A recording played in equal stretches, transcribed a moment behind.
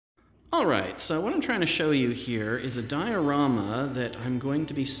Alright, so what I'm trying to show you here is a diorama that I'm going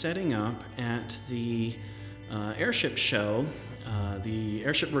to be setting up at the airship show, the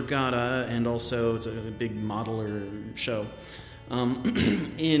Airship Regatta, and also it's a big modeler show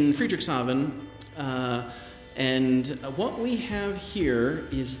in Friedrichshafen. And what we have here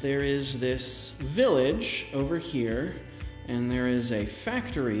is there is this village over here, and there is a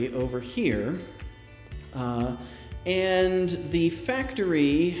factory over here. And the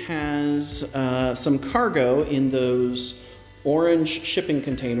factory has some cargo in those orange shipping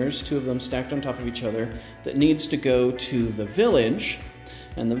containers, two of them stacked on top of each other, that needs to go to the village.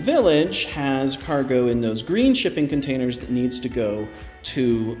 And the village has cargo in those green shipping containers that needs to go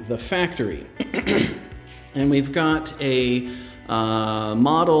to the factory. And we've got a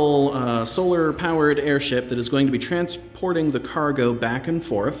model solar-powered airship that is going to be transporting the cargo back and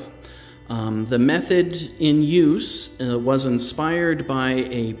forth. The method in use was inspired by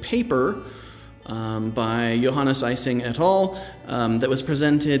a paper by Johannes Eissing et al. That was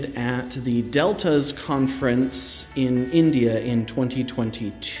presented at the Deltas conference in India in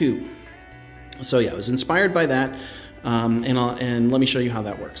 2022. So yeah, it was inspired by that, and let me show you how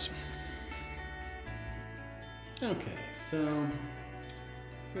that works. Okay, so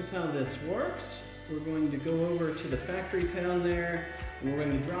here's how this works. We're going to go over to the factory town there, and we're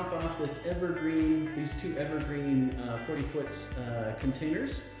going to drop off these two evergreen 40-foot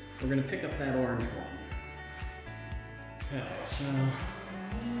containers. We're going to pick up that orange one. Okay, so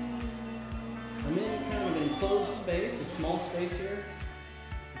I'm in kind of an enclosed space, a small space here,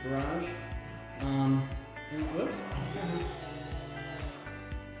 garage. Whoops.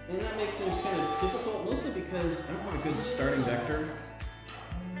 And that makes things kind of difficult, mostly because I don't have a good starting vector.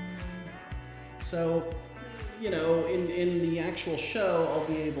 So, you know, in the actual show, I'll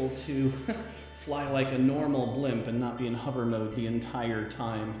be able to fly like a normal blimp and not be in hover mode the entire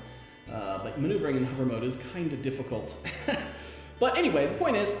time. But maneuvering in hover mode is kind of difficult. But anyway, the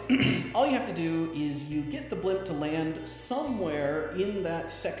point is, all you have to do is you get the blimp to land somewhere in that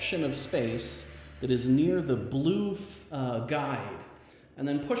section of space that is near the blue guide, and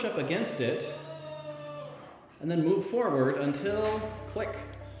then push up against it, and then move forward until click.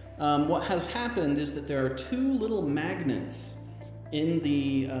 What has happened is that there are two little magnets in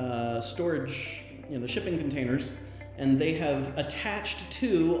the storage, the shipping containers, and they have attached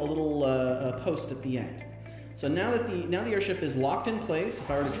to a little post at the end. So now the airship is locked in place. If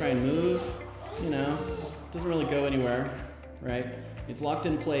I were to try and move, it doesn't really go anywhere, right? It's locked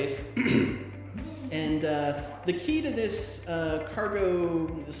in place. And the key to this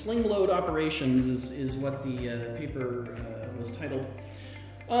cargo sling-load operations is what the paper was titled.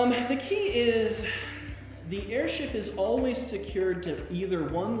 The key is the airship is always secured to either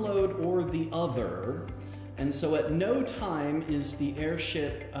one load or the other, and so at no time is the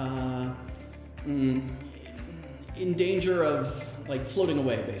airship in danger of like floating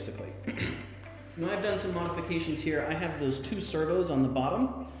away, basically. Now I've done some modifications here. I have those two servos on the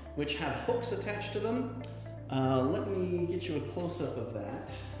bottom, which have hooks attached to them. Let me get you a close-up of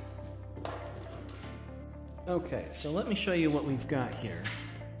that. Okay, so let me show you what we've got here.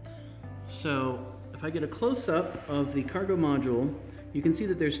 So if I get a close-up of the cargo module, you can see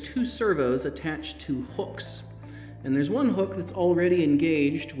that there's two servos attached to hooks. And there's one hook that's already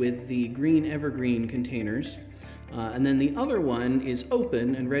engaged with the green evergreen containers, and then the other one is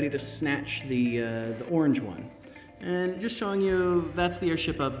open and ready to snatch the orange one. And just showing you, that's the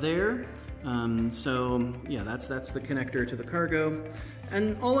airship up there. So yeah, that's the connector to the cargo.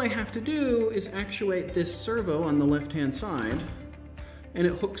 And all I have to do is actuate this servo on the left-hand side, and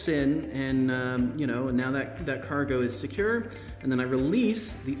it hooks in, and and now that cargo is secure. And then I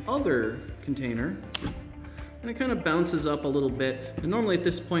release the other container, and it kind of bounces up a little bit. And normally at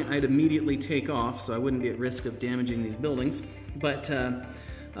this point I'd immediately take off, so I wouldn't be at risk of damaging these buildings. But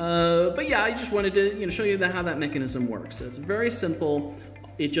yeah, I just wanted to show you how that mechanism works. So it's very simple.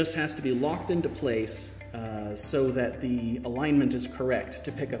 It just has to be locked into place so that the alignment is correct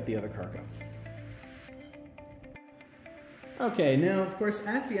to pick up the other cargo. Okay, now of course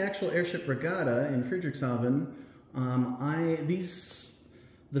at the actual Airship Regatta in Friedrichshafen,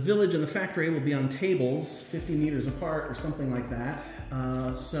 the village and the factory will be on tables 50 meters apart or something like that.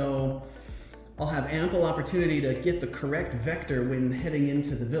 So I'll have ample opportunity to get the correct vector when heading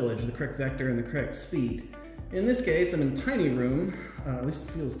into the village, the correct vector and the correct speed. In this case, I'm in a tiny room, at least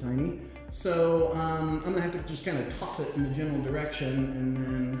it feels tiny. So I'm gonna have to just kind of toss it in the general direction and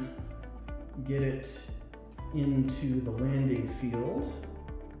then get it into the landing field.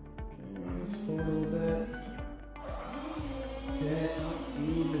 Okay, let's forward a little bit. Okay,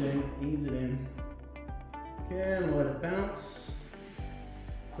 ease it in, ease it in. Okay, I'm gonna let it bounce.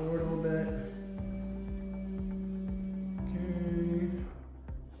 Forward a little bit. Okay.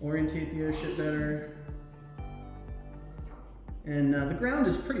 Orientate the airship better. And the ground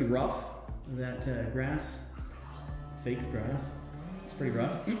is pretty rough. That grass, fake grass, it's pretty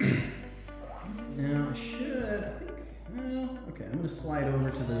rough. Now I think, well, okay, I'm gonna slide over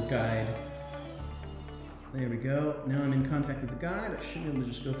to the guide. There we go. Now I'm in contact with the guide. I should be able to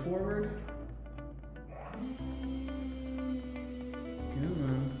just go forward. Come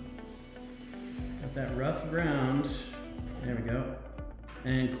on. Got that rough ground. There we go.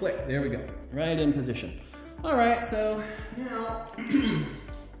 And click, there we go. Right in position. All right, so now,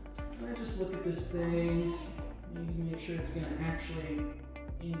 I just look at this thing. You need to make sure it's gonna actually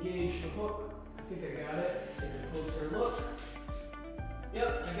engage the hook. I think I got it. Take a closer look.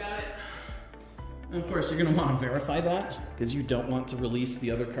 Yep, I got it. And of course, you're gonna wanna verify that because you don't want to release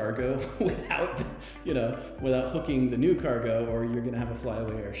the other cargo without, without hooking the new cargo, or you're gonna have a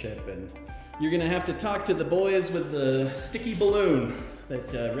flyaway airship and you're gonna have to talk to the boys with the sticky balloon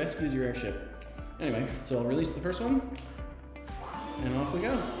that rescues your airship. Anyway, so I'll release the first one, and off we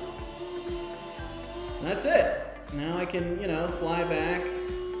go. That's it. Now I can, fly back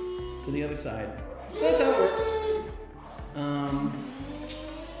to the other side. So that's how it works.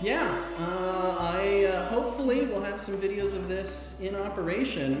 I hopefully will have some videos of this in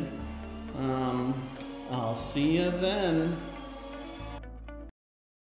operation. I'll see you then.